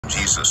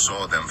Jesus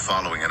saw them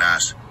following and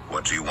asked,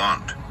 "What do you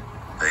want?"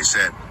 They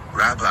said,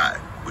 "Rabbi,"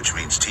 which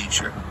means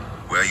teacher,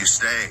 "where are you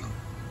staying?"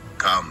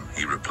 "Come,"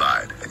 he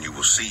replied, "and you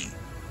will see."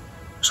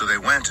 So they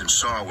went and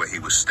saw where he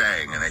was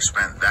staying, and they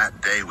spent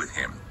that day with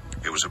him.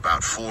 It was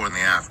about 4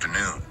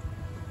 p.m.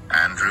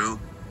 Andrew,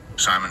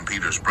 Simon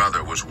Peter's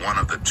brother, was one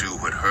of the two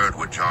who had heard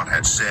what John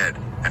had said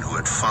and who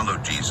had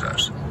followed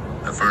Jesus.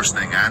 The first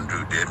thing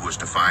Andrew did was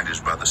to find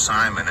his brother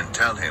Simon and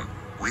tell him,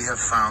 "We have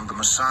found the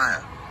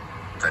Messiah,"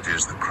 that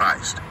is, the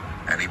Christ,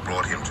 and he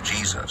brought him to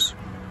Jesus.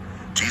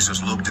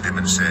 Jesus looked at him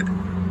and said,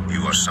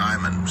 "You are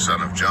Simon,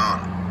 son of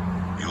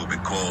John. You will be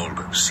called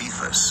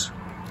Cephas,"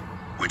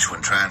 which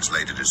when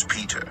translated is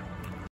Peter.